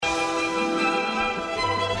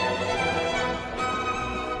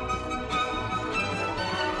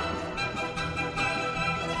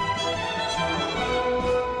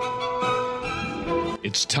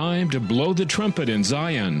It's time to blow the trumpet in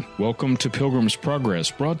Zion. Welcome to Pilgrim's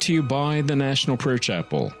Progress, brought to you by the National Prayer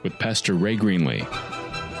Chapel with Pastor Ray Greenlee.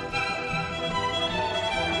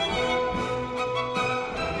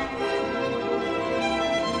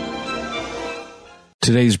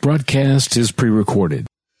 Today's broadcast is pre-recorded.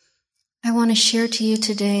 I want to share to you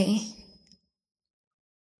today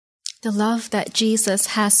the love that Jesus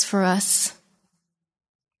has for us.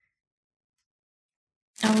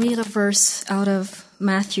 I'll read a verse out of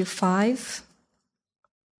Matthew 5,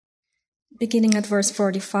 beginning at verse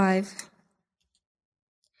 45.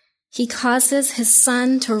 He causes his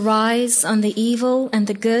sun to rise on the evil and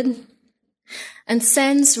the good, and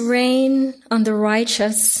sends rain on the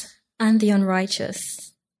righteous and the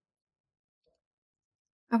unrighteous.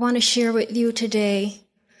 I want to share with you today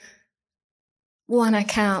one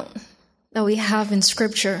account that we have in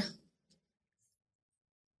Scripture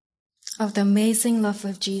of the amazing love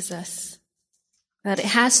of Jesus, that it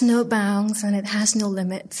has no bounds and it has no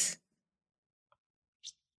limits.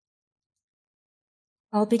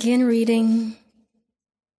 I'll begin reading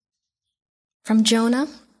from Jonah,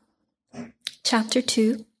 chapter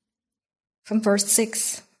 2, from verse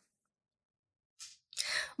 6.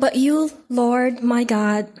 But you, Lord my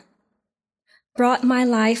God, brought my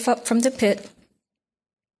life up from the pit.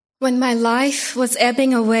 When my life was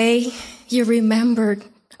ebbing away,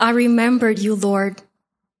 I remembered you, Lord,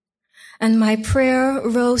 and my prayer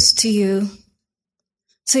rose to you,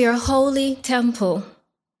 to your holy temple.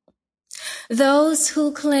 Those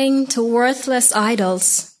who cling to worthless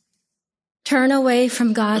idols turn away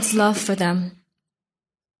from God's love for them.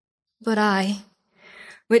 But I,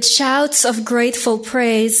 with shouts of grateful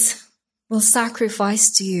praise, will sacrifice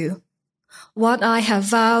to you. What I have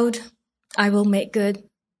vowed, I will make good.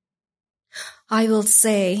 I will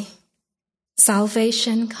say,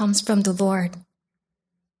 salvation comes from the Lord.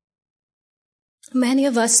 Many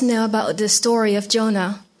of us know about the story of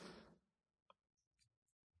Jonah,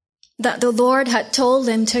 that the Lord had told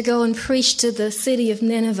him to go and preach to the city of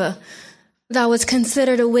Nineveh that was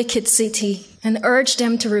considered a wicked city and urged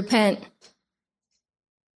them to repent.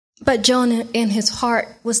 But Jonah in his heart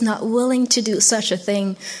was not willing to do such a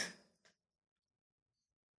thing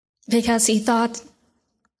because he thought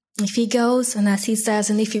if he goes and as he says,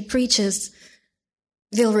 and if he preaches,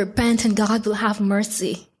 they'll repent and God will have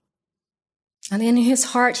mercy. And in his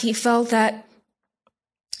heart, he felt that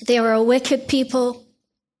they were a wicked people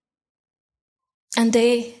and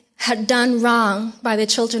they had done wrong by the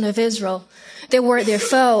children of Israel. They were their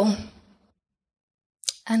foe.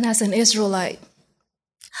 And as an Israelite,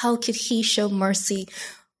 how could he show mercy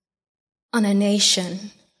on a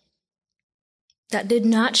nation that did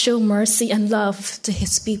not show mercy and love to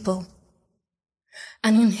his people?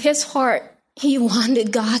 And in his heart, he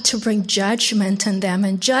wanted God to bring judgment on them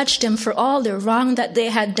and judge them for all the wrong that they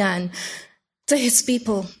had done to his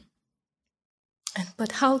people.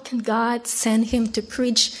 But how can God send him to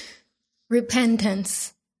preach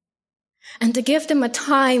repentance and to give them a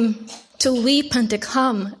time to weep and to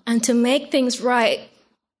come and to make things right?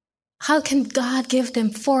 How can God give them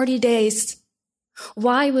 40 days?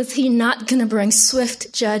 Why was he not going to bring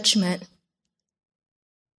swift judgment?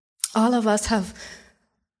 All of us have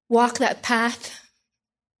walked that path.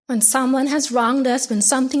 When someone has wronged us, when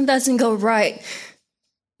something doesn't go right,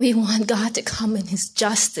 we want God to come in his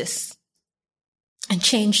justice and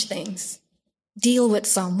change things, deal with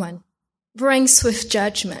someone, bring swift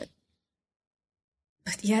judgment.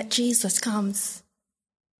 But yet Jesus comes,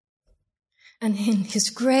 and in his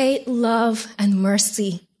great love and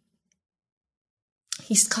mercy,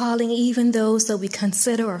 he's calling even those that we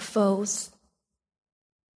consider our foes,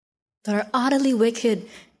 that are utterly wicked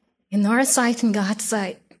in our sight and God's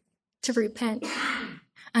sight, to repent.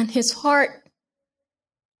 And his heart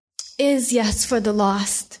is, yes, for the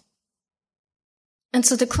lost. And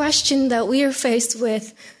so the question that we are faced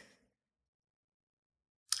with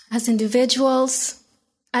as individuals,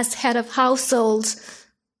 as head of households,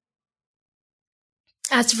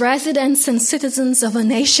 as residents and citizens of a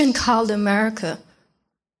nation called America,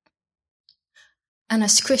 and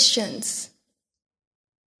as Christians,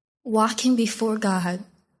 walking before God,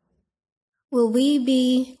 will we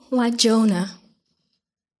be like Jonah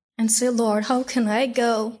and say, Lord, how can I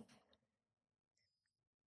go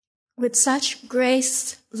with such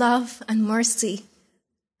grace, love, and mercy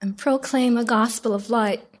and proclaim a gospel of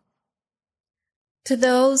light to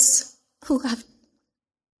those who have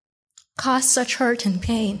caused such hurt and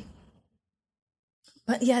pain?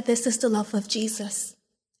 But yet this is the love of Jesus.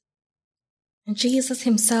 And Jesus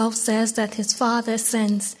himself says that his Father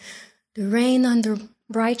sends the rain on the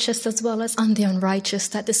righteous as well as on the unrighteous,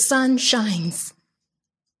 that the sun shines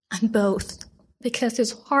on both. because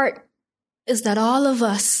his heart is that all of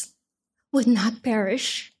us would not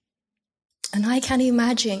perish. And I can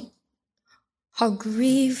imagine how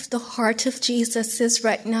grieved the heart of Jesus is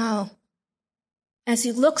right now as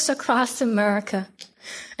he looks across America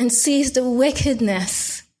and sees the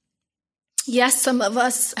wickedness. Yes, some of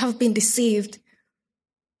us have been deceived,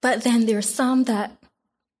 but then there are some that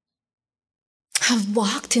have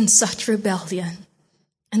walked in such rebellion.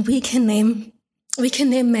 And we can name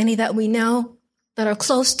many that we know, that are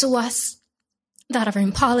close to us, that are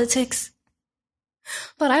in politics.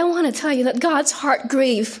 But I want to tell you that God's heart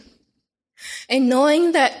grieves in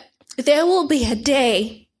knowing that there will be a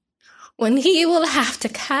day when he will have to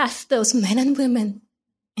cast those men and women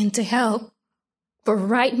into hell. But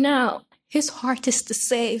right now, his heart is to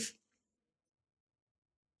save.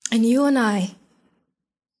 And you and I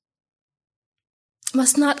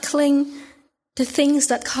must not cling to things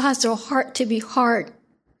that cause our heart to be hard,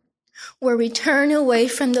 where we turn away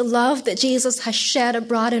from the love that Jesus has shed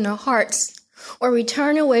abroad in our hearts, or we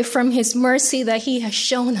turn away from his mercy that he has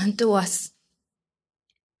shown unto us.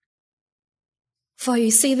 For you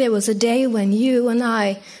see, there was a day when you and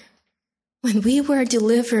I, when we were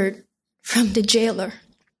delivered from the jailer,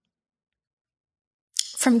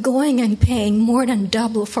 from going and paying more than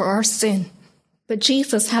double for our sin. But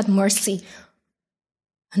Jesus had mercy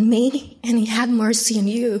on me, and he had mercy on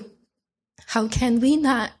you. How can we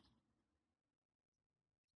not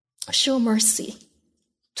show mercy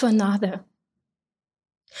to another?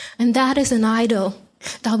 And that is an idol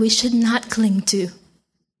that we should not cling to.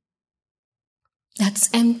 That's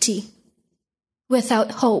empty,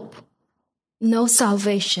 without hope, no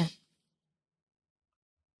salvation.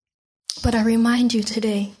 But I remind you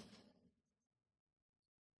today,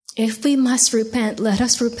 if we must repent, let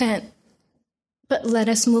us repent. But let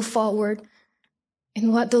us move forward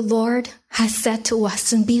in what the Lord has said to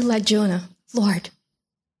us and be like Jonah. Lord,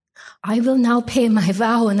 I will now pay my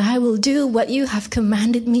vow and I will do what you have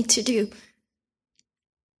commanded me to do.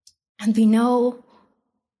 And we know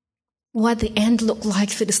what the end looked like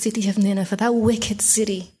for the city of Nineveh, that wicked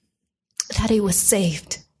city, that it was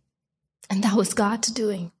saved. And that was God's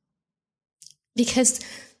doing. Because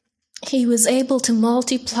he was able to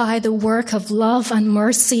multiply the work of love and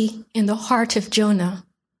mercy in the heart of Jonah.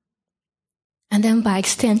 And then by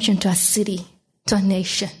extension to a city, to a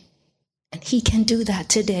nation. And he can do that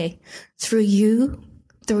today through you,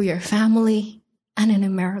 through your family, and in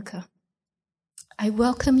America. I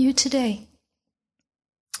welcome you today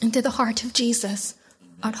into the heart of Jesus,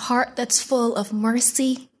 a heart that's full of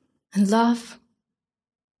mercy and love.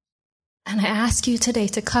 And I ask you today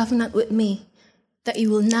to covenant with me that you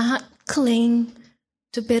will not cling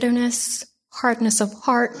to bitterness, hardness of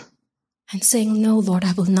heart, and saying, no, Lord,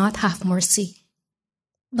 I will not have mercy.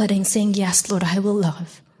 But in saying, yes, Lord, I will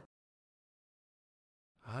love.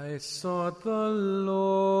 I sought the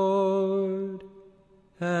Lord,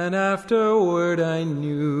 and afterward I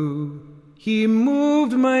knew he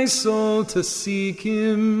moved my soul to seek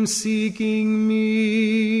him, seeking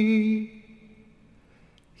me.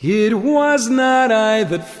 It was not I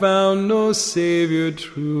that found no Savior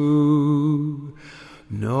true.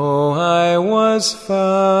 No, I was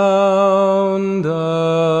found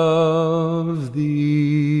of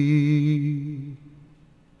thee.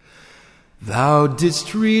 Thou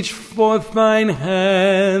didst reach forth thine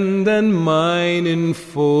hand and mine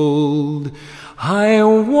enfold. I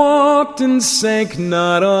walked and sank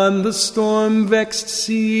not on the storm-vexed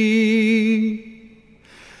sea.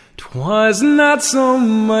 'Twas not so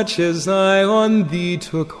much as I on thee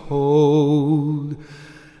took hold,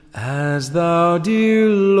 as thou, dear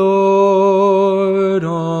Lord,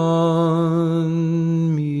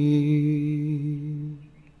 on me.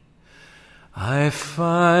 I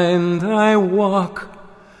find, I walk,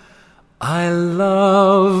 I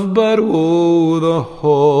love, but oh, the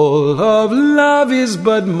whole of love is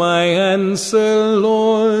but my answer,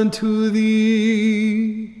 Lord, to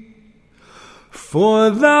thee.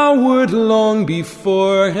 For thou wert long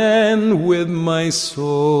beforehand with my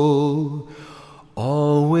soul,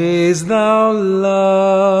 always thou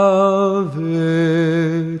lovedst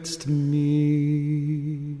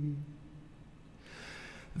me.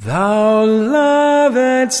 Thou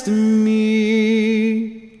lovedst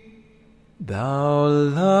me, thou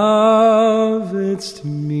lovedst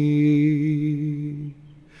me,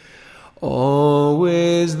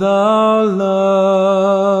 always thou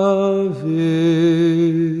lovedst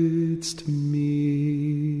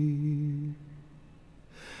me.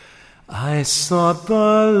 I sought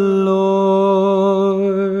the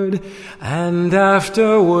Lord, and And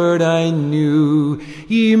afterward I knew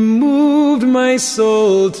he moved my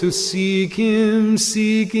soul to seek him,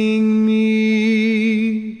 seeking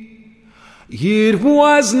me. It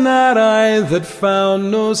was not I that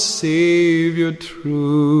found no Savior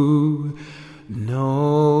true.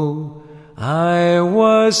 No, I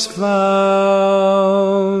was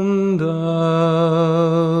found of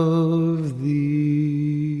thee.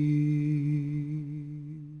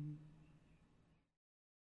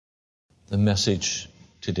 The message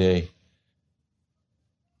today.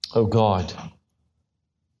 Oh God,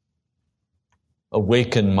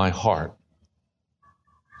 awaken my heart.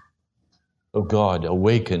 Oh God,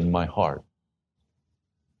 awaken my heart.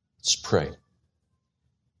 Let's pray.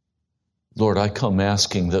 Lord, I come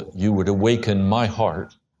asking that you would awaken my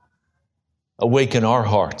heart. Awaken our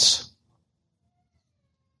hearts.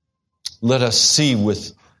 Let us see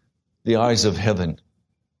with the eyes of heaven.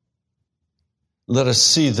 Let us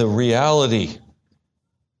see the reality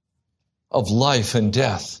of life and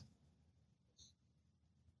death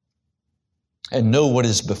and know what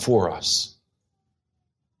is before us.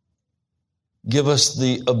 Give us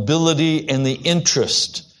the ability and the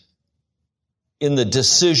interest in the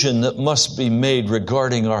decision that must be made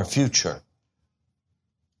regarding our future.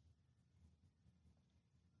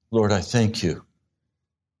 Lord, I thank you.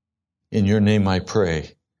 In your name I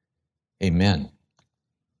pray. Amen.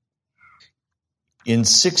 In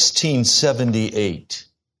 1678,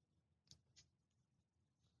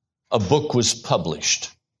 a book was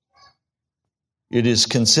published. It is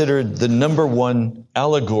considered the number one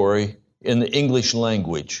allegory in the English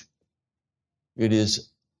language. It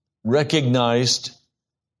is recognized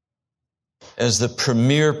as the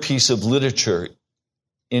premier piece of literature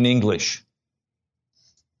in English.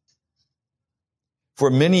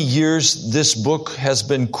 For many years, this book has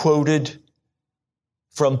been quoted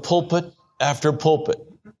from pulpit after pulpit.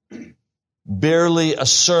 Barely a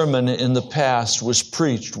sermon in the past was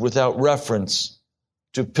preached without reference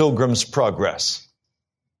to Pilgrim's Progress.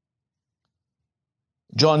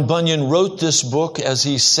 John Bunyan wrote this book as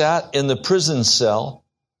he sat in the prison cell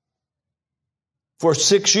for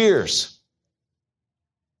 6 years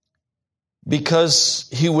because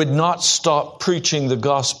he would not stop preaching the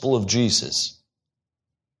gospel of Jesus.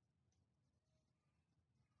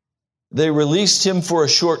 They released him for a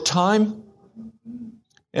short time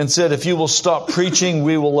and said, if you will stop preaching,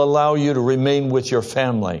 we will allow you to remain with your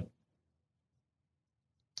family.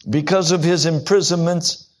 Because of his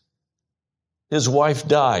imprisonments, his wife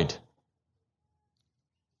died.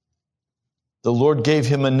 The Lord gave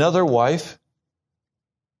him another wife,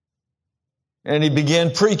 and he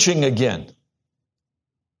began preaching again.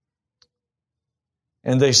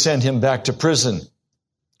 And they sent him back to prison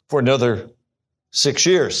for another 6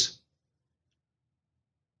 years.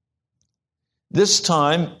 This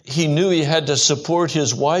time, he knew he had to support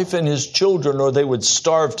his wife and his children or they would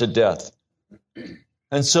starve to death.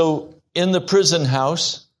 And so, in the prison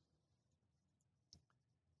house,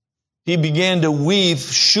 he began to weave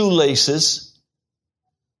shoelaces,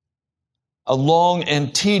 a long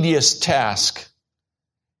and tedious task.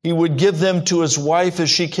 He would give them to his wife as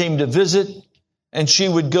she came to visit, and she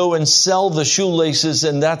would go and sell the shoelaces,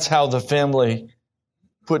 and that's how the family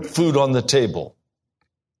put food on the table.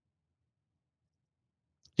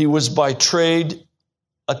 He was by trade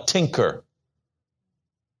a tinker.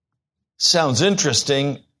 Sounds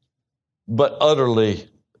interesting, but utterly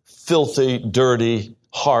filthy, dirty,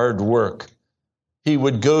 hard work. He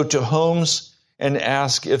would go to homes and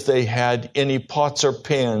ask if they had any pots or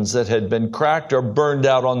pans that had been cracked or burned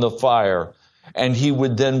out on the fire. And he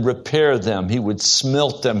would then repair them. He would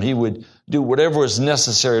smelt them. He would do whatever was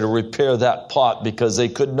necessary to repair that pot because they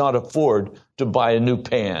could not afford to buy a new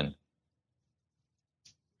pan.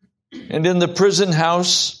 And in the prison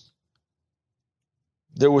house,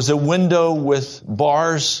 there was a window with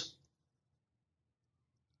bars.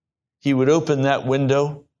 He would open that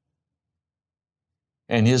window,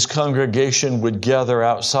 and his congregation would gather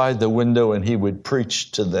outside the window, and he would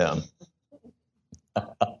preach to them.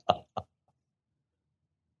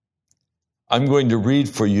 I'm going to read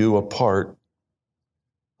for you a part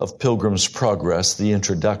of Pilgrim's Progress, the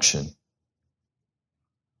introduction.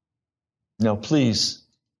 Now, please,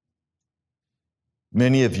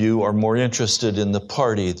 many of you are more interested in the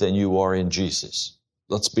party than you are in Jesus.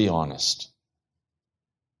 Let's be honest.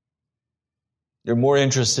 You're more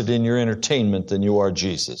interested in your entertainment than you are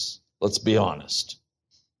Jesus. Let's be honest.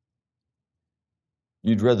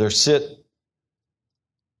 You'd rather sit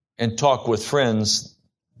and talk with friends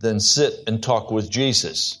than sit and talk with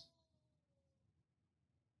Jesus.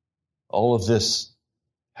 All of this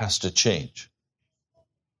has to change.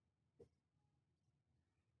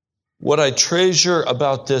 What I treasure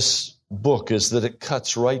about this book is that it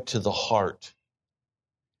cuts right to the heart.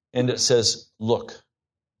 And it says, look,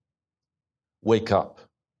 wake up.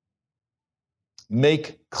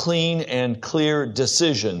 Make clean and clear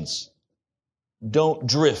decisions. Don't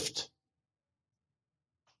drift.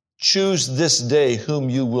 Choose this day whom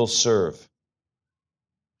you will serve.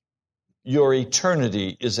 Your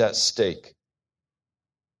eternity is at stake.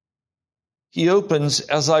 He opens,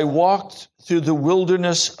 as I walked through the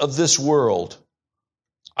wilderness of this world,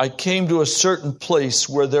 I came to a certain place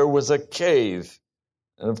where there was a cave.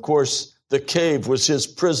 And of course, the cave was his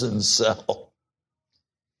prison cell.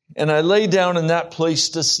 And I lay down in that place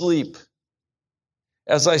to sleep.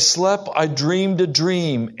 As I slept, I dreamed a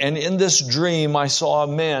dream, and in this dream I saw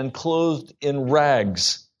a man clothed in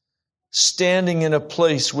rags, standing in a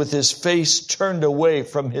place with his face turned away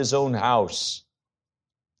from his own house.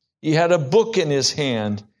 He had a book in his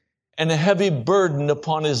hand and a heavy burden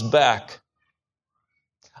upon his back.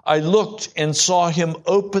 I looked and saw him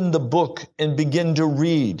open the book and begin to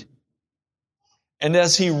read. And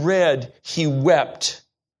as he read, he wept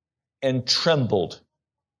and trembled.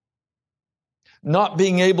 Not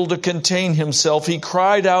being able to contain himself, he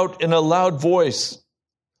cried out in a loud voice,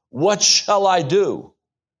 "What shall I do?"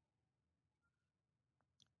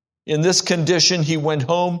 In this condition, he went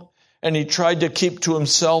home and he tried to keep to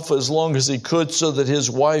himself as long as he could so that his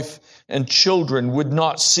wife and children would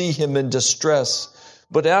not see him in distress.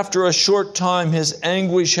 But after a short time, his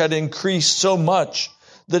anguish had increased so much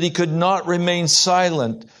that he could not remain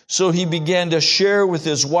silent. So he began to share with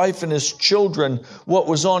his wife and his children what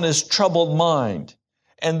was on his troubled mind.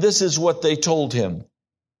 And this is what they told him.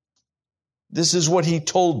 This is what he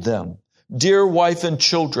told them. "Dear wife and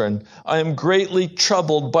children, I am greatly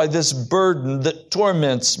troubled by this burden that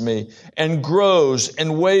torments me and grows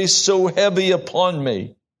and weighs so heavy upon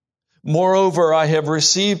me. Moreover, I have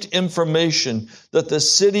received information that the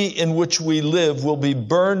city in which we live will be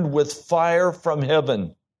burned with fire from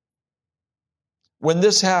heaven. When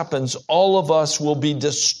this happens, all of us will be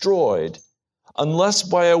destroyed, unless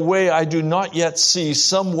by a way I do not yet see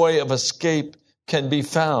some way of escape can be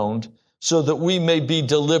found, so that we may be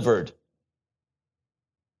delivered."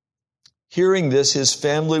 Hearing this, his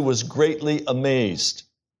family was greatly amazed,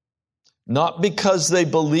 not because they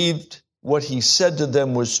believed what he said to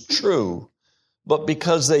them was true, but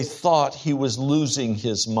because they thought he was losing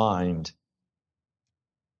his mind.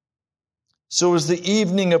 So as the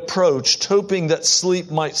evening approached, hoping that sleep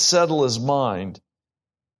might settle his mind,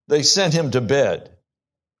 they sent him to bed.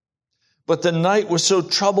 But the night was so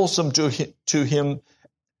troublesome to him,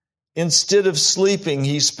 instead of sleeping,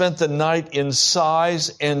 he spent the night in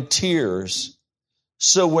sighs and tears.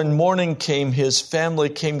 So when morning came, his family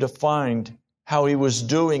came to find how he was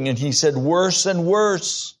doing, and he said, "Worse and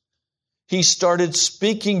worse." He started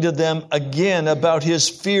speaking to them again about his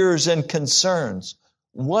fears and concerns.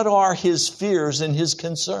 What are his fears and his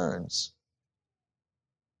concerns?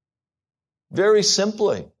 Very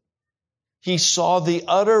simply, he saw the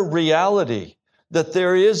utter reality that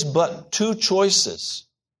there is but two choices: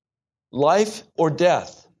 life or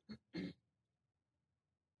death.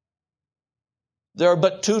 There are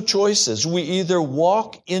but two choices. We either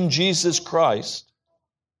walk in Jesus Christ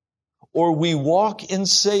or we walk in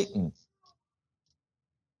Satan.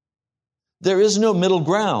 There is no middle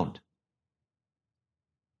ground.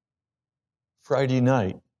 Friday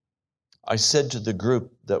night, I said to the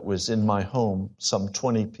group that was in my home, some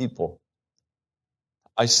 20 people,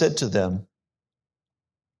 I said to them,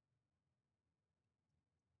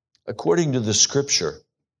 according to the scripture,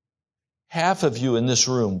 half of you in this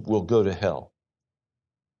room will go to hell.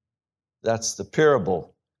 That's the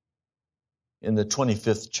parable in the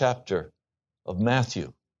 25th chapter of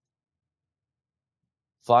Matthew.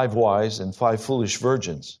 5 wise and 5 foolish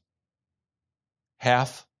virgins.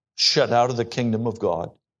 Half shut out of the kingdom of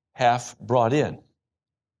God, half brought in.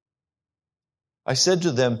 I said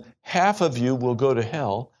to them, half of you will go to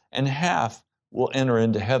hell and half will enter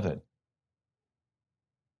into heaven.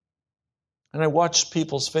 And I watched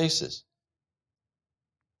people's faces.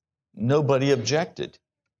 Nobody objected.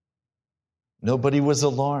 Nobody was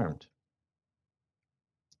alarmed.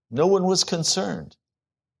 No one was concerned.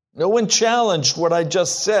 No one challenged what I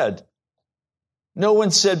just said. No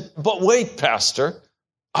one said, "But wait, Pastor,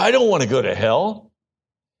 I don't want to go to hell."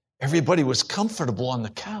 Everybody was comfortable on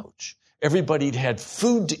the couch. Everybody had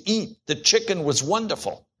food to eat. The chicken was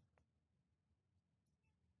wonderful.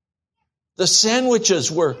 The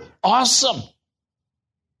sandwiches were awesome.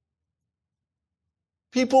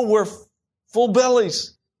 People were full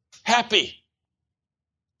bellies, happy,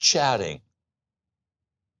 chatting.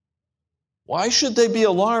 Why should they be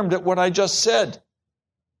alarmed at what I just said?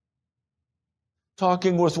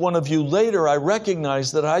 talking with one of you later, I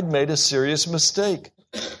recognized that I'd made a serious mistake.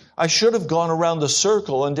 I should have gone around the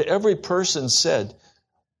circle and to every person said,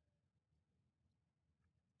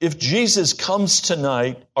 if Jesus comes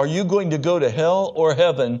tonight, are you going to go to hell or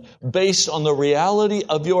heaven based on the reality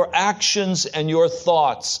of your actions and your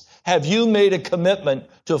thoughts? Have you made a commitment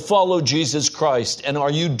to follow Jesus Christ, and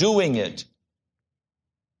are you doing it?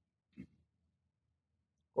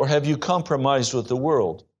 Or have you compromised with the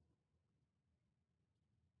world?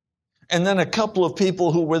 And then a couple of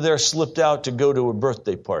people who were there slipped out to go to a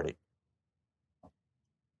birthday party.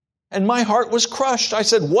 And my heart was crushed. I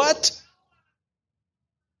said, what?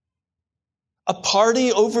 A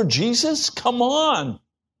party over Jesus? Come on.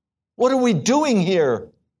 What are we doing here?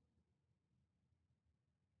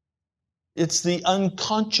 It's the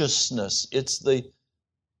unconsciousness. It's the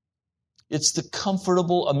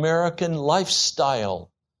comfortable American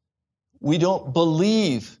lifestyle. We don't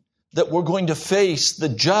believe that we're going to face the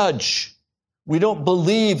judge. We don't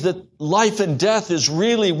believe that life and death is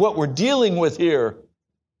really what we're dealing with here.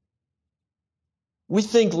 We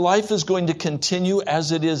think life is going to continue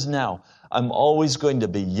as it is now. I'm always going to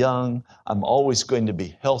be young. I'm always going to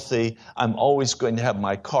be healthy. I'm always going to have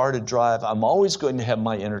my car to drive. I'm always going to have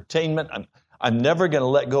my entertainment. I'm never going to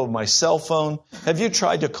let go of my cell phone. Have you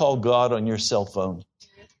tried to call God on your cell phone?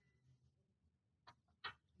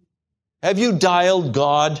 Have you dialed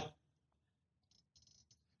God?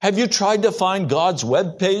 Have you tried to find God's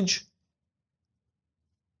web page?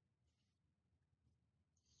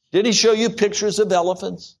 Did He show you pictures of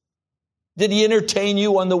elephants? Did He entertain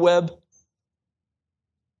you on the web?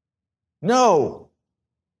 No.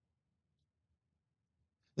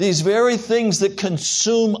 These very things that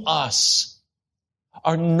consume us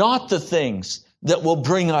are not the things that will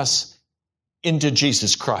bring us into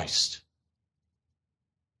Jesus Christ.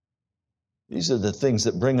 These are the things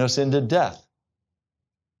that bring us into death.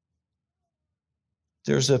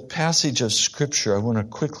 There's a passage of Scripture I want to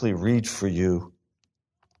quickly read for you.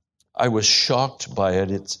 I was shocked by it.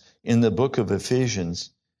 It's in the book of Ephesians,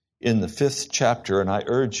 in the 5th chapter, and I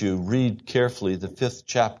urge you, read carefully the 5th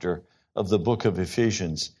chapter of the book of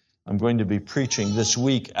Ephesians. I'm going to be preaching this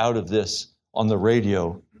week out of this on the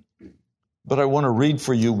radio. But I want to read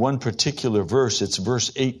for you one particular verse. It's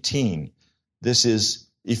verse 18. This is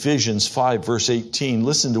Ephesians 5, verse 18.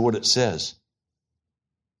 Listen to what it says.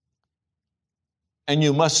 And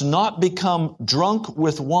you must not become drunk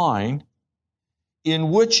with wine,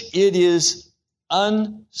 in which it is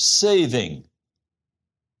unsaving.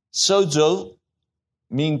 Sozo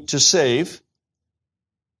mean to save,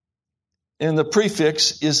 and the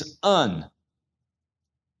prefix is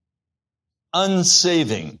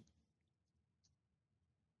unsaving.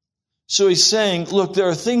 So he's saying, look, there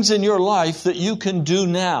are things in your life that you can do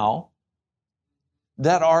now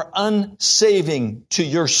that are unsaving to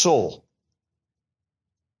your soul.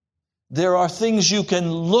 There are things you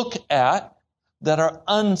can look at that are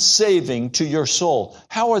unsaving to your soul.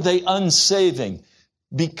 How are they unsaving?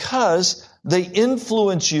 Because they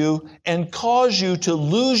influence you and cause you to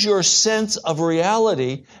lose your sense of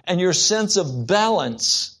reality and your sense of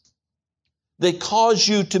balance. They cause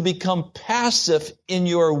you to become passive in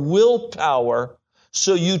your willpower,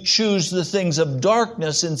 so you choose the things of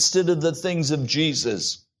darkness instead of the things of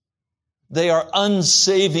Jesus. They are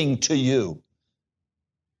unsaving to you.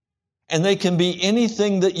 And they can be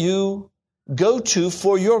anything that you go to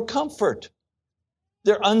for your comfort.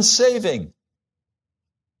 They're unsaving.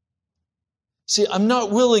 See, I'm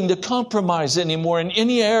not willing to compromise anymore in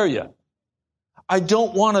any area. I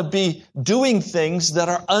don't want to be doing things that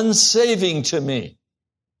are unsaving to me.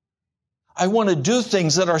 I want to do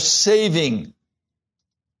things that are saving.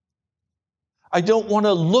 I don't want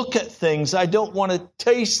to look at things. I don't want to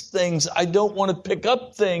taste things. I don't want to pick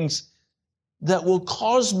up things that will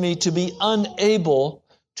cause me to be unable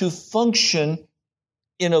to function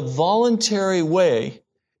in a voluntary way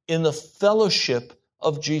in the fellowship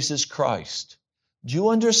of Jesus Christ. Do you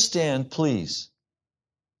understand, please?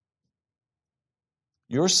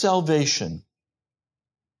 Your salvation,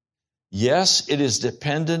 yes, it is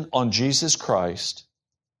dependent on Jesus Christ,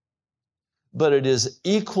 but it is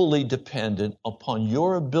equally dependent upon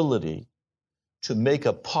your ability to make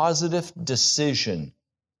a positive decision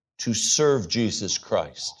to serve Jesus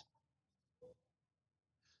Christ.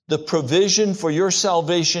 The provision for your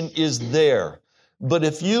salvation is there. But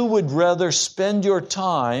if you would rather spend your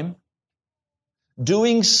time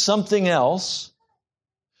doing something else,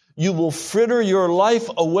 you will fritter your life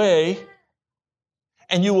away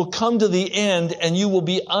and you will come to the end and you will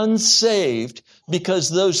be unsaved because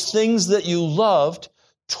those things that you loved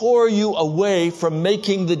tore you away from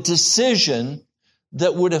making the decision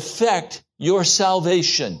that would affect your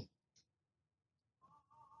salvation.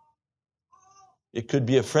 It could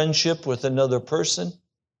be a friendship with another person.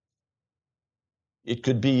 It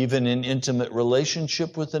could be even an intimate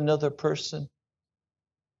relationship with another person.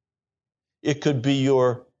 It could be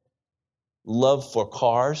your love for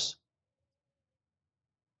cars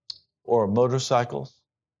or motorcycles,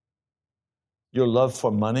 your love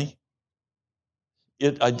for money.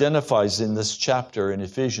 It identifies in this chapter in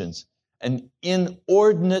Ephesians an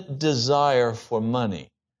inordinate desire for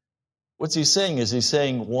money. What's he saying? Is he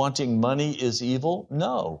saying wanting money is evil?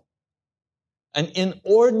 No. An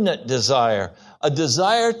inordinate desire, a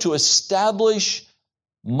desire to establish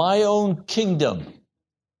my own kingdom,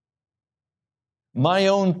 my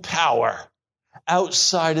own power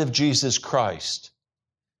outside of Jesus Christ.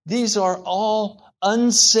 These are all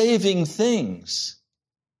unsaving things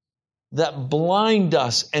that blind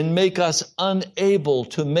us and make us unable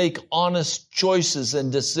to make honest choices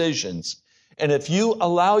and decisions. And if you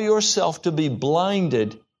allow yourself to be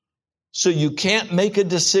blinded so you can't make a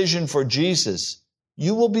decision for Jesus,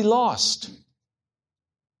 you will be lost.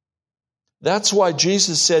 That's why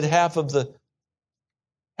Jesus said half of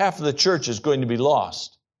the church is going to be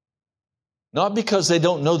lost. Not because they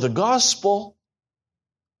don't know the gospel,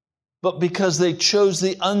 but because they chose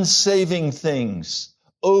the unsaving things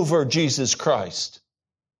over Jesus Christ.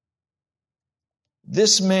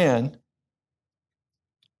 This man,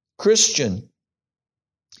 Christian,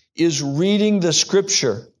 is reading the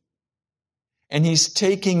scripture and he's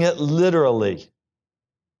taking it literally.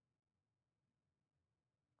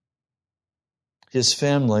 His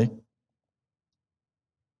family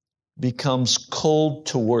becomes cold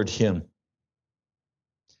toward him.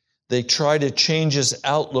 They try to change his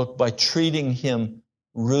outlook by treating him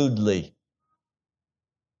rudely.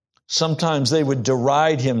 Sometimes they would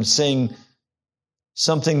deride him, saying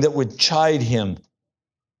something that would chide him.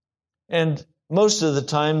 And most of the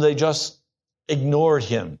time they just ignored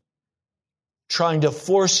him, trying to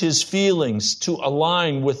force his feelings to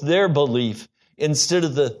align with their belief instead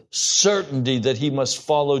of the certainty that he must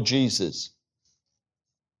follow Jesus.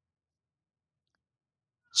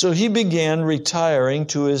 So he began retiring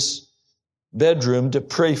to his bedroom to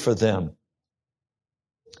pray for them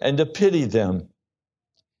and to pity them,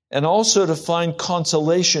 and also to find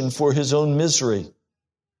consolation for his own misery.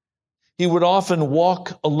 He would often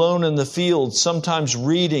walk alone in the fields, sometimes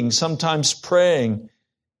reading, sometimes praying,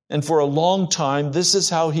 and for a long time, this is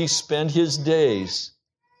how he spent his days.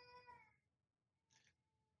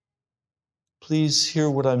 Please hear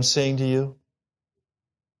what I'm saying to you.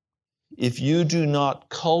 If you do not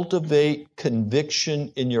cultivate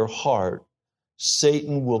conviction in your heart,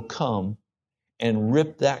 Satan will come and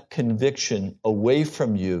rip that conviction away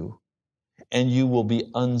from you, and you will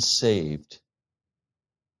be unsaved.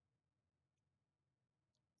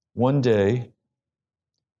 One day,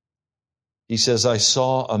 he says, I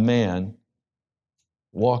saw a man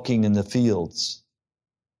walking in the fields.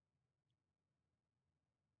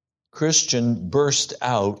 Christian burst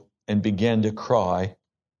out and began to cry.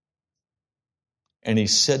 And he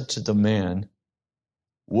said to the man,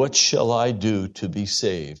 what shall I do to be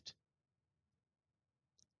saved?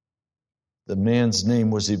 The man's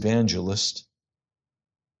name was Evangelist.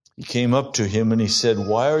 He came up to him and he said,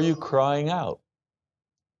 why are you crying out?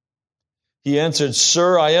 He answered,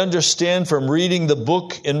 Sir, I understand from reading the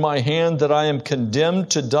book in my hand that I am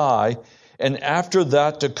condemned to die, and after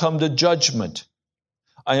that to come to judgment.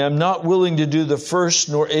 I am not willing to do the first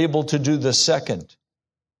nor able to do the second.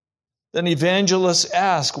 Then Evangelist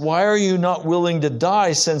asked, why are you not willing to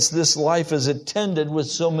die, since this life is attended with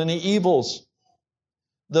so many evils?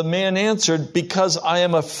 The man answered, because I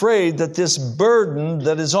am afraid that this burden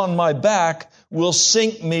that is on my back will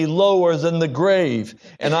sink me lower than the grave,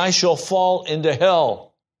 and I shall fall into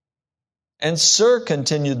hell. And sir,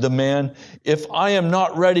 continued the man, if I am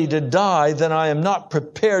not ready to die, then I am not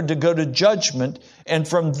prepared to go to judgment, and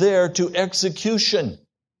from there to execution.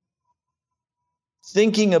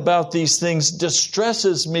 Thinking about these things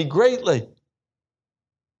distresses me greatly.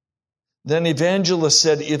 Then Evangelist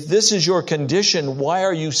said, if this is your condition, why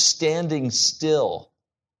are you standing still?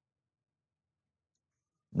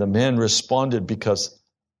 The man responded, because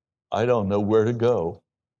I don't know where to go.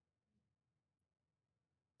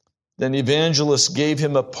 Then Evangelist gave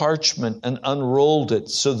him a parchment and unrolled it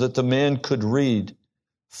so that the man could read,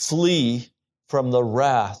 flee from the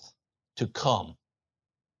wrath to come.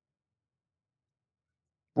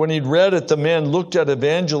 When he'd read it, the man looked at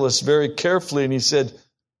Evangelist very carefully and he said,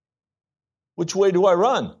 which way do I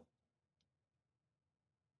run?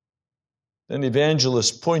 Then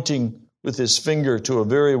Evangelist, pointing with his finger to a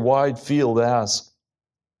very wide field, asked,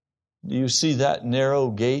 do you see that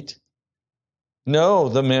narrow gate? No,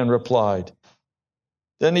 the man replied.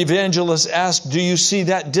 Then the evangelist asked, do you see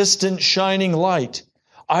that distant shining light?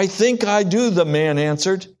 I think I do, the man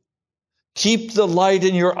answered. Keep the light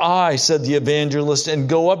in your eye, said the evangelist, and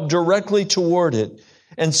go up directly toward it.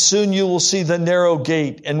 And soon you will see the narrow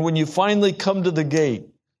gate. And when you finally come to the gate,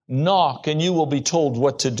 knock and you will be told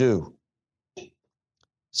what to do.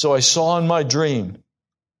 So I saw in my dream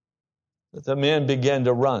that the man began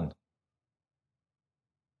to run.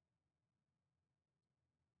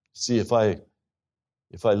 See, if I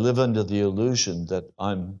live under the illusion that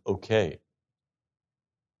I'm okay,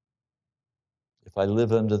 if I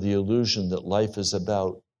live under the illusion that life is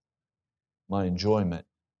about my enjoyment,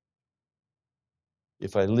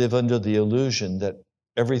 if I live under the illusion that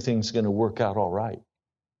everything's going to work out all right,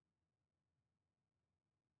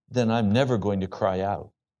 then I'm never going to cry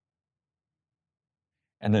out.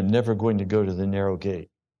 And I'm never going to go to the narrow gate.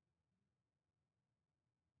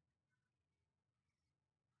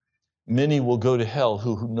 Many will go to hell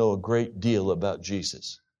who know a great deal about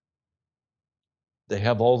Jesus. They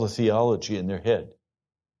have all the theology in their head.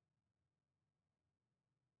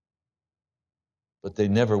 But they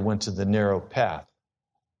never went to the narrow path.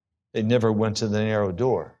 They never went to the narrow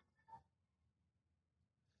door.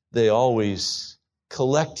 They always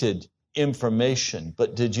collected information.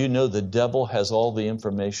 But did you know the devil has all the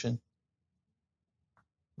information?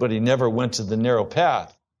 But he never went to the narrow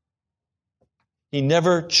path. He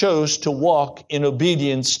never chose to walk in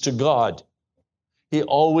obedience to God. He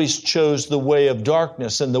always chose the way of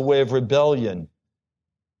darkness and the way of rebellion.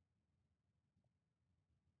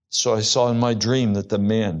 So I saw in my dream that the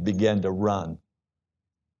man began to run.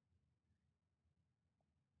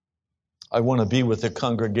 I want to be with a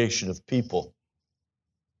congregation of people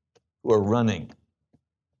who are running.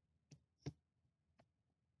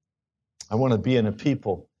 I want to be in a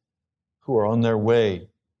people who are on their way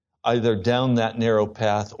either down that narrow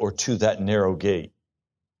path or to that narrow gate.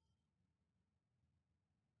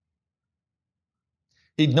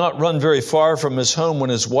 He'd not run very far from his home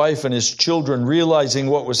when his wife and his children, realizing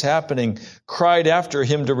what was happening, cried after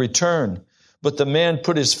him to return. But the man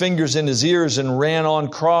put his fingers in his ears and ran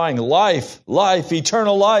on crying, life, life,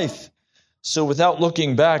 eternal life. So without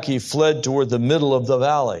looking back, he fled toward the middle of the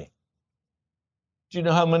valley. Do you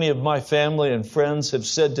know how many of my family and friends have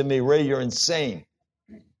said to me, Ray, you're insane.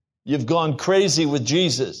 You've gone crazy with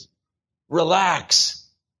Jesus. Relax.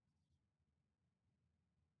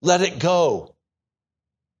 Let it go.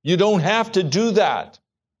 You don't have to do that.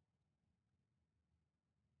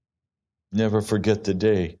 Never forget the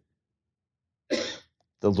day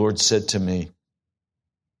the Lord said to me,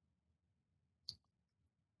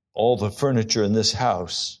 all the furniture in this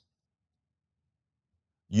house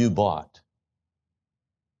you bought.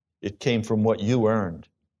 It came from what you earned.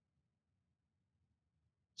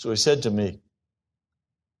 So he said to me,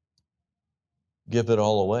 give it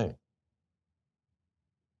all away.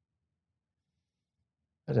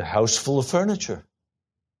 I had a house full of furniture.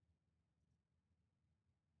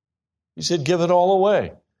 He said, give it all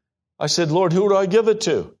away. I said, Lord, who do I give it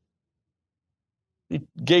to? He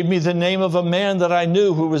gave me the name of a man that I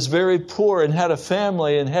knew who was very poor and had a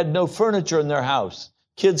family and had no furniture in their house.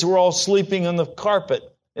 Kids were all sleeping on the carpet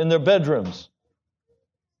in their bedrooms.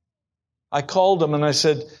 I called him and I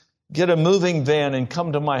said, get a moving van and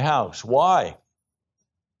come to my house. Why?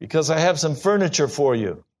 Because I have some furniture for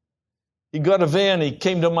you. He got a van, he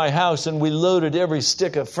came to my house, and we loaded every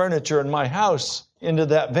stick of furniture in my house into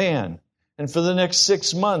that van. And for the next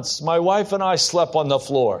 6 months, my wife and I slept on the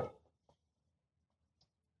floor.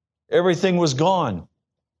 Everything was gone.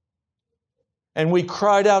 And we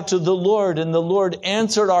cried out to the Lord, and the Lord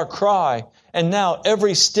answered our cry. And now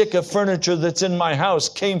every stick of furniture that's in my house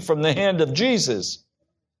came from the hand of Jesus.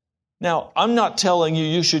 Now, I'm not telling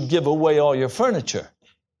you should give away all your furniture.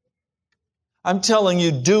 I'm telling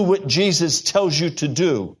you, do what Jesus tells you to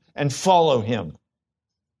do and follow Him.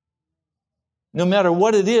 No matter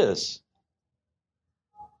what it is.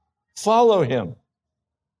 Follow Him.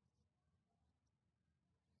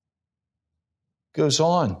 Goes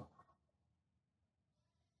on.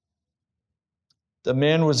 The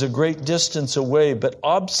man was a great distance away, but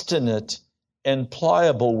obstinate and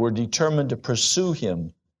pliable were determined to pursue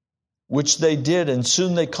him, which they did, and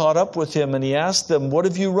soon they caught up with him, and he asked them, what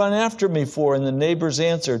have you run after me for? And the neighbors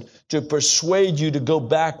answered, to persuade you to go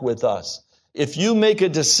back with us. If you make a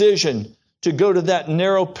decision to go to that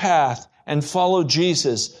narrow path and follow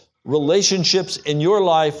Jesus, relationships in your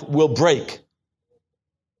life will break.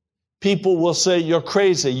 People will say, you're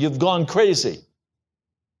crazy, you've gone crazy.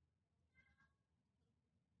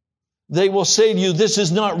 They will say to you, this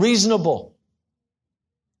is not reasonable.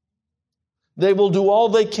 They will do all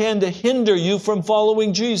they can to hinder you from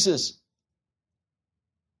following Jesus.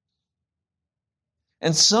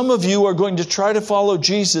 And some of you are going to try to follow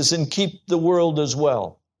Jesus and keep the world as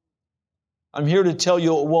well. I'm here to tell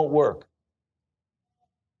you it won't work.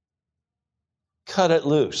 Cut it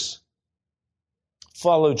loose.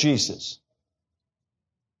 Follow Jesus.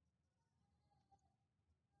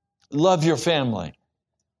 Love your family,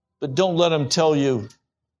 but don't let them tell you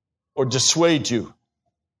or dissuade you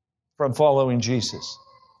from following Jesus.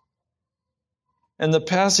 And the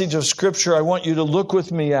passage of Scripture I want you to look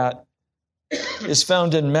with me at is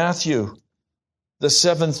found in Matthew, the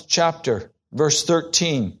 7th chapter, verse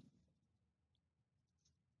 13.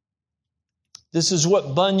 This is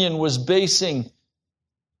what Bunyan was basing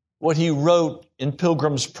what he wrote in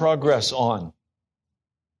Pilgrim's Progress on.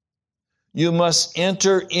 You must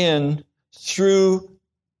enter in through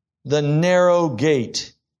the narrow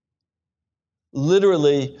gate.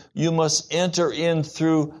 Literally, you must enter in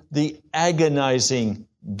through the agonizing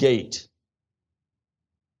gate.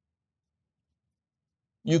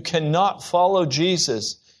 You cannot follow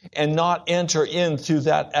Jesus and not enter in through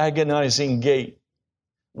that agonizing gate.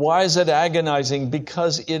 Why is it agonizing?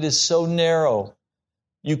 Because it is so narrow.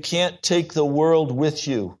 You can't take the world with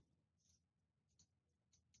you.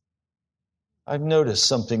 I've noticed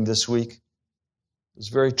something this week. It's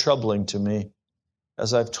very troubling to me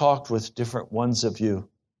as I've talked with different ones of you.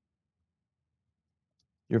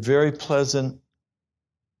 You're very pleasant,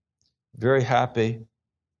 very happy,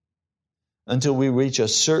 until we reach a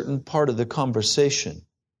certain part of the conversation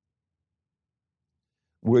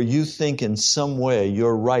where you think in some way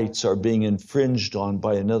your rights are being infringed on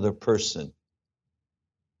by another person.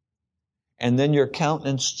 And then your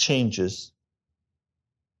countenance changes,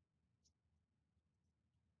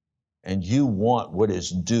 and you want what is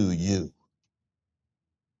due you.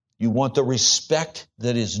 You want the respect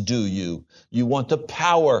that is due you. You want the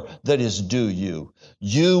power that is due you.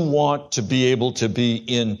 You want to be able to be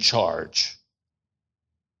in charge.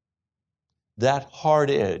 That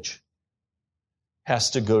hard edge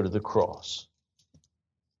has to go to the cross.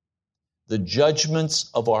 The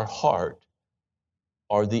judgments of our heart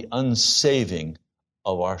are the unsaving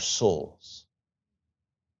of our souls.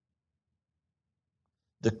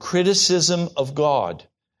 The criticism of God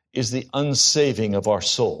is the unsaving of our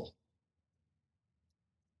soul.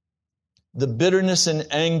 The bitterness and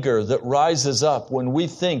anger that rises up when we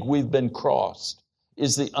think we've been crossed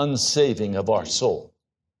is the unsaving of our soul.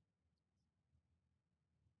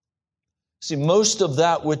 See, most of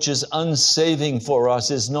that which is unsaving for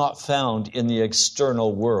us is not found in the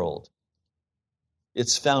external world.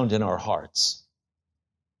 It's found in our hearts.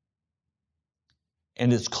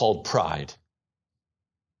 And it's called pride.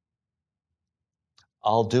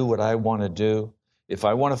 I'll do what I want to do. If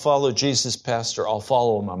I want to follow Jesus, Pastor, I'll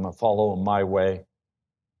follow him. I'm going to follow him my way.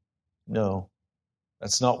 No,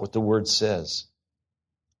 that's not what the word says.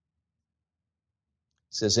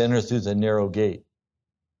 It says, enter through the narrow gate.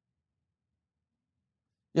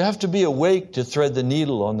 You have to be awake to thread the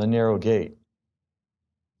needle on the narrow gate.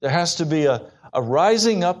 There has to be a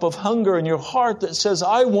rising up of hunger in your heart that says,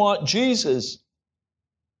 I want Jesus.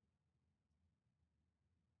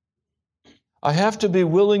 I have to be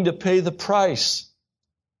willing to pay the price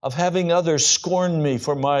of having others scorn me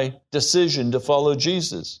for my decision to follow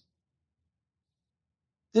Jesus.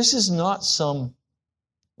 This is not some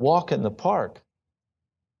walk in the park.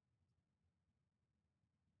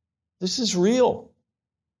 This is real.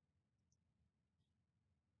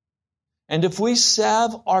 And if we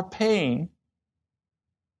salve our pain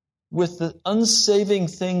with the unsaving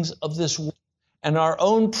things of this world, and our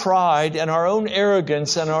own pride and our own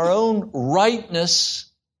arrogance and our own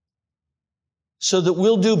rightness, so that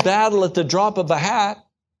we'll do battle at the drop of a hat,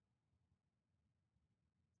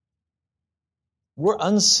 we're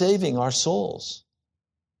unsaving our souls.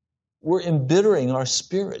 We're embittering our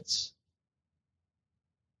spirits.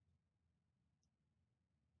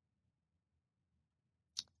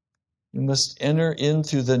 You must enter in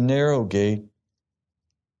through the narrow gate.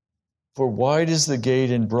 For wide is the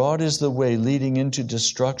gate and broad is the way leading into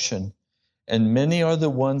destruction, and many are the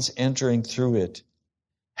ones entering through it.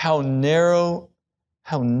 How narrow,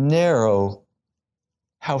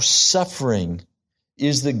 how suffering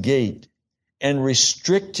is the gate, and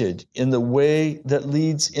restricted in the way that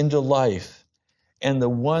leads into life, and the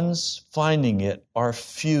ones finding it are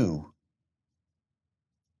few.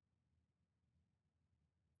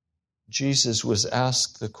 Jesus was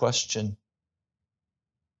asked the question.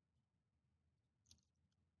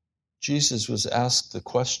 Jesus was asked the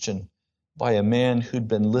question by a man who'd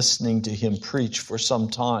been listening to him preach for some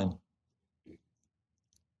time.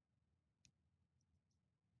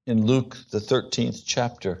 in Luke, the 13th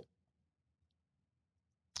chapter.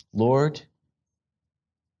 Lord,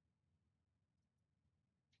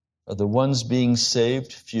 are the ones being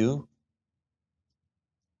saved few?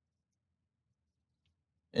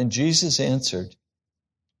 And Jesus answered,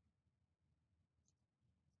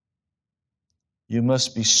 you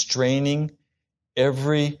must be straining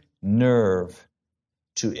every nerve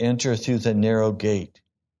to enter through the narrow gate.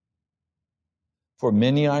 For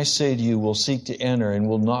many, I say to you, will seek to enter and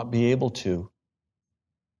will not be able to.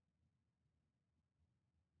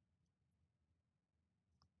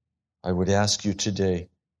 I would ask you today,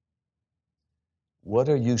 what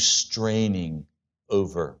are you straining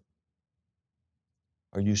over?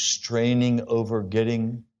 Are you straining over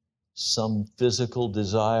getting some physical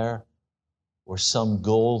desire or some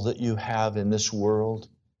goal that you have in this world?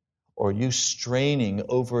 Or are you straining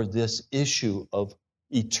over this issue of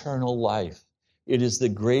eternal life? It is the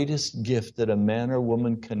greatest gift that a man or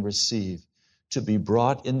woman can receive, to be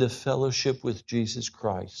brought into fellowship with Jesus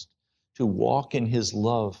Christ, to walk in His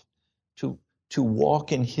love, to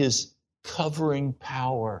walk in His covering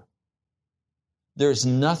power. There's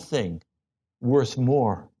nothing worth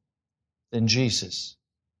more than Jesus.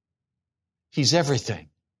 He's everything.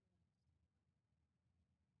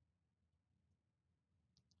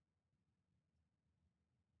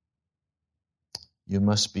 You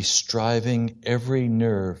must be striving every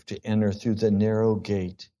nerve to enter through the narrow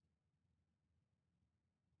gate.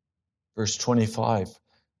 Verse 25,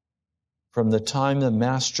 from the time the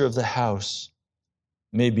master of the house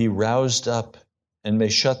may be roused up and may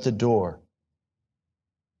shut the door,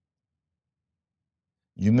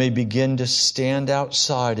 you may begin to stand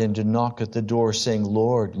outside and to knock at the door saying,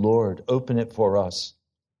 Lord, Lord, open it for us.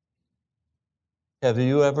 Have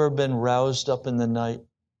you ever been roused up in the night?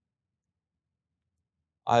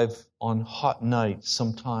 I've, on hot nights,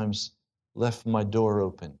 sometimes left my door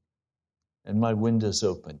open and my windows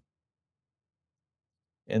open.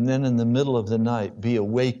 And then in the middle of the night, be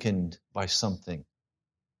awakened by something.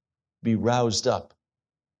 Be roused up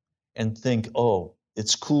and think, oh,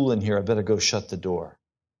 it's cool in here, I better go shut the door.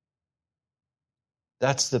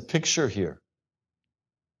 That's the picture here.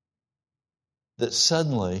 That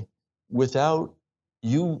suddenly, without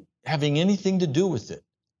you having anything to do with it,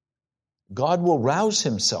 God will rouse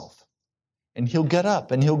Himself and He'll get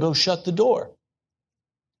up and He'll go shut the door.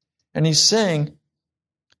 And He's saying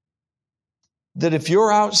that if you're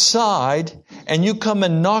outside and you come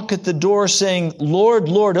and knock at the door saying, Lord,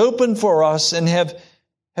 Lord, open for us, and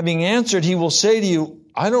having answered, He will say to you,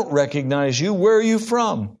 I don't recognize you. Where are you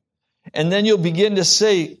from? And then you'll begin to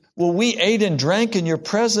say, well, we ate and drank in your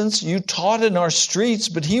presence. You taught in our streets.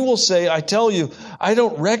 But He will say, I tell you, I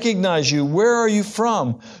don't recognize you. Where are you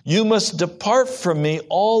from? You must depart from me,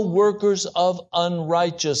 all workers of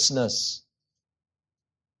unrighteousness.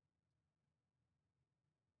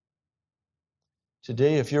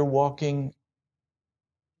 Today, if you're walking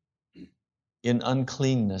in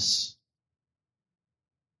uncleanness,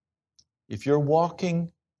 if you're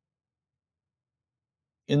walking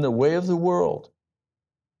in the way of the world,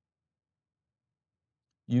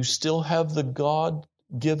 you still have the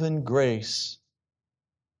God-given grace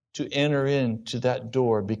to enter into that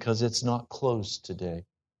door because it's not closed today.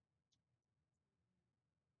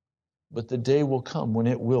 But the day will come when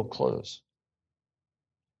it will close.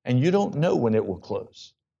 And you don't know when it will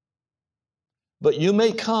close. But you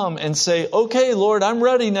may come and say, okay, Lord, I'm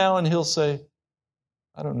ready now. And He'll say,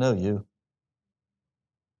 I don't know you.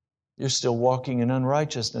 You're still walking in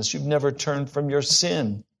unrighteousness. You've never turned from your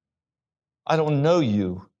sin. I don't know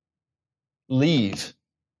you. Leave. It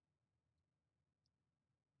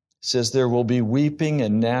says there will be weeping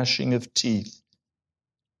and gnashing of teeth.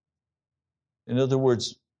 In other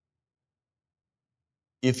words,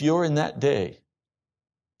 if you're in that day,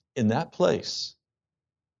 in that place,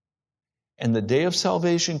 and the day of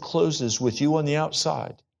salvation closes with you on the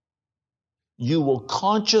outside, you will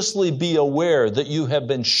consciously be aware that you have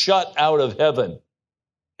been shut out of heaven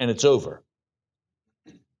and it's over.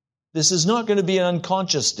 This is not going to be an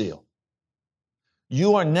unconscious deal.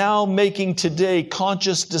 You are now making today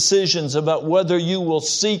conscious decisions about whether you will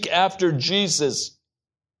seek after Jesus.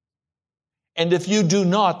 And if you do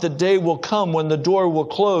not, the day will come when the door will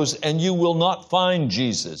close and you will not find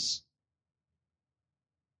Jesus.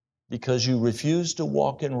 Because you refuse to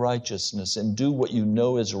walk in righteousness and do what you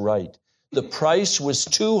know is right. The price was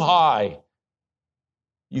too high.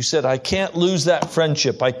 You said, I can't lose that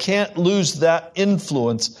friendship. I can't lose that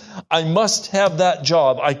influence. I must have that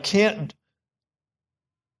job. I can't.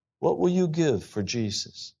 What will you give for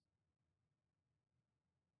Jesus?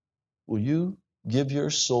 Will you give your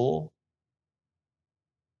soul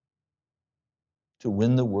to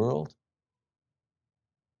win the world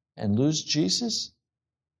and lose Jesus?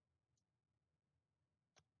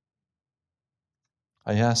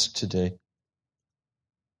 I ask today,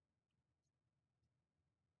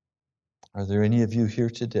 are there any of you here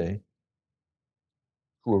today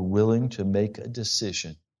who are willing to make a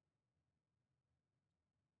decision?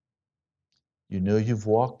 You know you've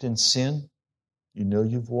walked in sin. You know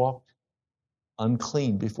you've walked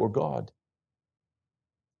unclean before God.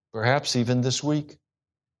 Perhaps even this week.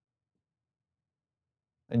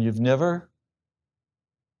 And you've never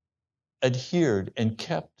adhered and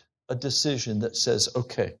kept a decision that says,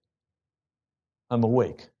 okay, I'm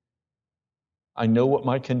awake. I know what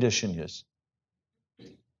my condition is.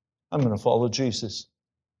 I'm going to follow Jesus.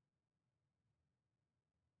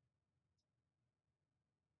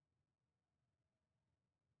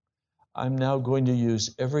 I'm now going to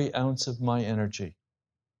use every ounce of my energy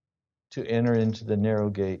to enter into the narrow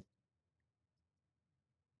gate.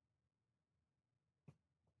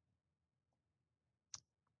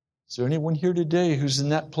 Is there anyone here today who's in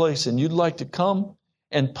that place and you'd like to come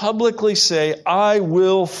and publicly say, I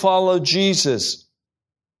will follow Jesus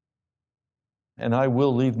and I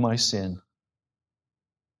will leave my sin?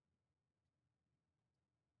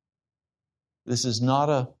 This is not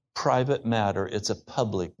a private matter, it's a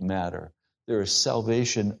public matter. There is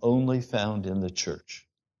salvation only found in the church.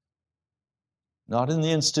 Not in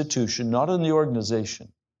the institution, not in the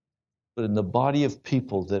organization, but in the body of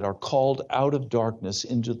people that are called out of darkness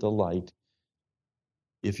into the light.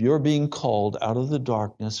 If you're being called out of the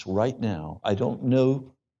darkness right now, I don't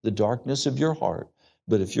know the darkness of your heart,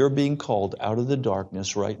 but if you're being called out of the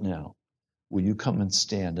darkness right now, will you come and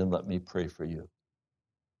stand and let me pray for you?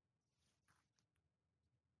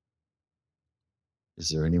 Is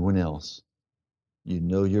there anyone else? You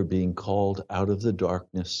know you're being called out of the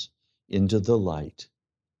darkness into the light.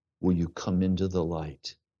 Will you come into the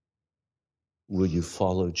light? Will you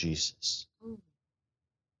follow Jesus?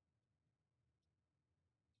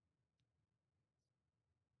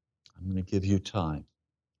 I'm going to give you time.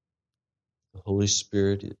 The Holy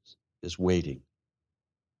Spirit is waiting.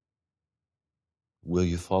 Will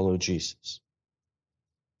you follow Jesus?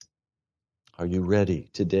 Are you ready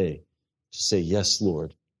today to say, yes,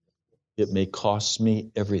 Lord? It may cost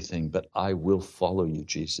me everything, but I will follow you,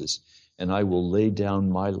 Jesus. And I will lay down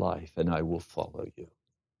my life and I will follow you.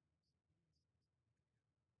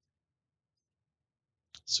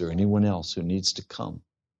 Is there anyone else who needs to come?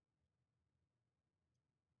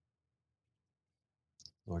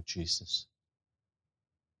 Lord Jesus.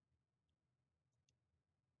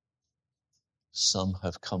 Some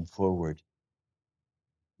have come forward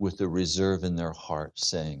with a reserve in their heart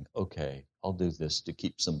saying, okay, I'll do this to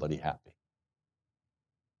keep somebody happy.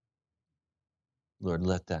 Lord,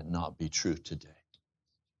 let that not be true today.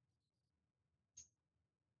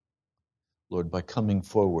 Lord, by coming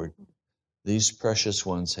forward, these precious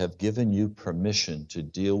ones have given you permission to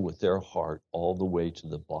deal with their heart all the way to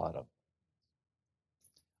the bottom.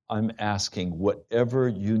 I'm asking whatever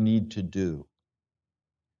you need to do,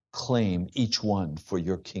 claim each one for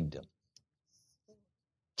your kingdom.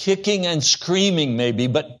 Kicking and screaming maybe,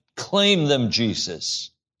 but claim them,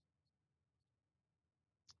 Jesus.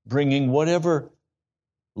 Bringing whatever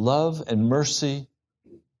love and mercy,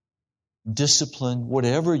 discipline,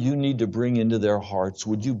 whatever you need to bring into their hearts,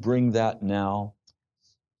 would you bring that now?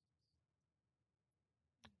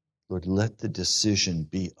 Lord, let the decision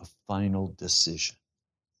be a final decision.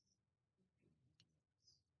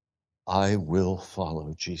 I will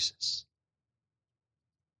follow Jesus.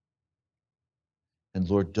 And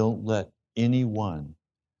Lord, don't let anyone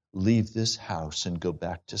leave this house and go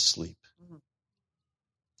back to sleep.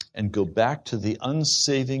 And go back to the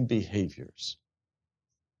unsaving behaviors.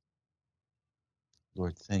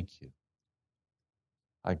 Lord, thank you.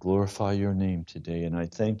 I glorify your name today, and I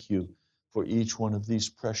thank you for each one of these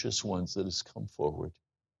precious ones that has come forward.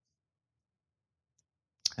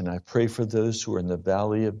 And I pray for those who are in the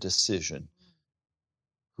valley of decision,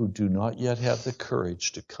 who do not yet have the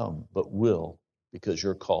courage to come, but will, because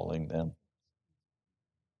you're calling them.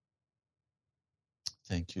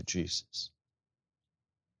 Thank you, Jesus.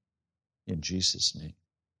 In Jesus' name,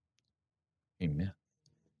 amen.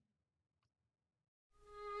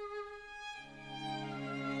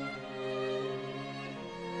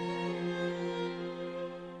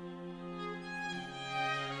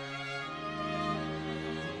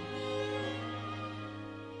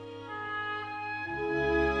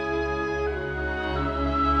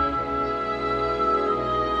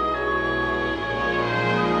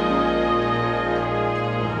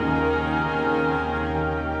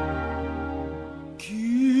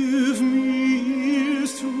 Give me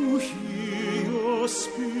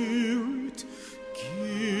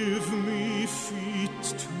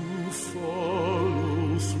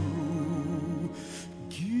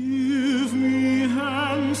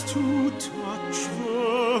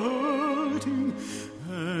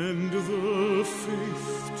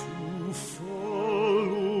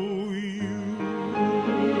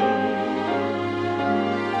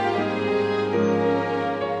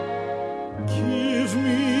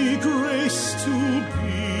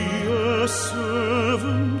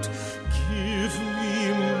servant, give me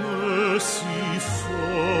mercy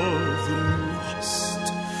for the lost.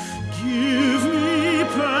 Give me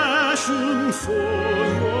passion for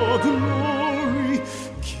your glory.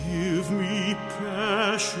 Give me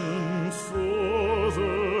passion for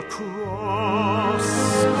the cross.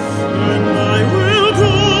 And I will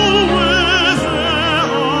go where there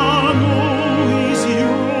are no easy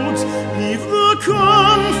roads. Leave the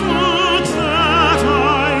comfort that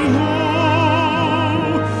I know.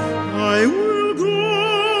 I will go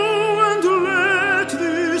and let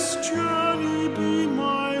this journey be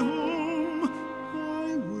my home.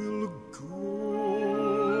 I will go.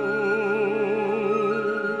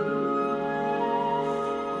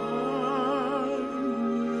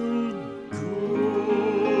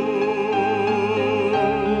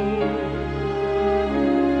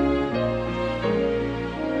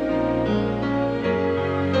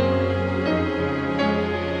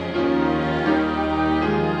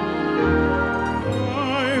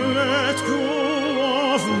 I let go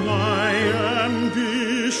of my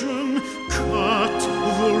ambition, cut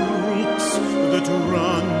the roots that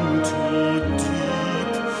run too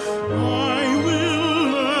deep. I will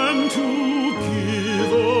learn to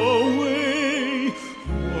give away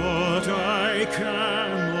what I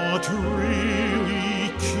cannot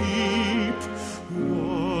really keep,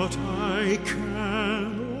 what I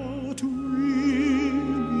cannot really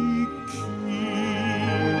keep.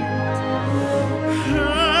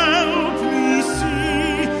 Help me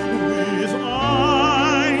see with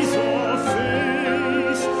eyes of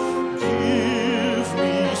faith. Give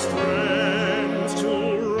me strength to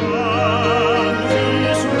run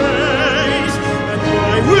this race. And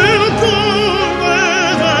I will go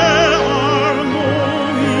where there are no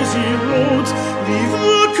easy roads. Leave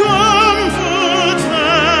the comfort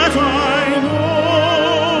that I know.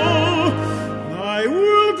 I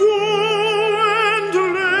will go and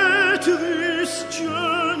let this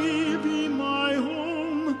journey be my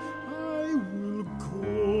home. I will go.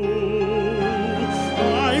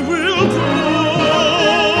 I will go.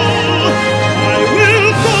 I will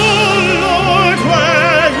go, Lord,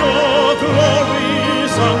 where your glory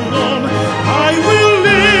is unknown. I will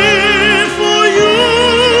live for you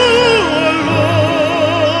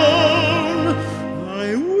alone. I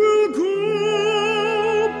will go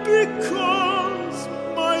because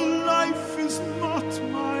my life is not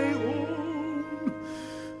my own.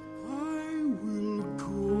 I will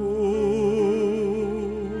go.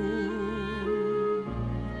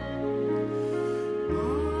 I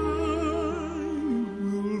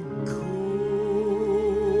will go.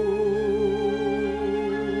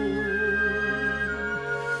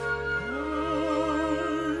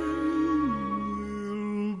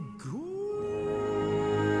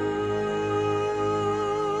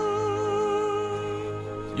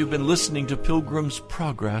 You've been listening to Pilgrim's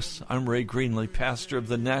Progress. I'm Ray Greenlee, pastor of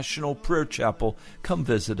the National Prayer Chapel. Come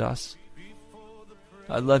visit us.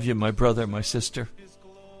 I love you, my brother, my sister.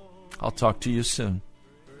 I'll talk to you soon.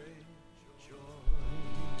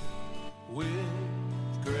 With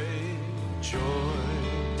great joy,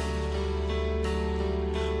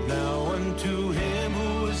 now unto him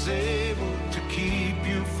who is able to keep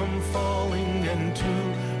you from falling and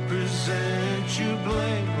to present you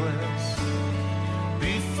blameless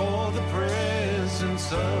before the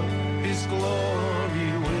presence of his glory.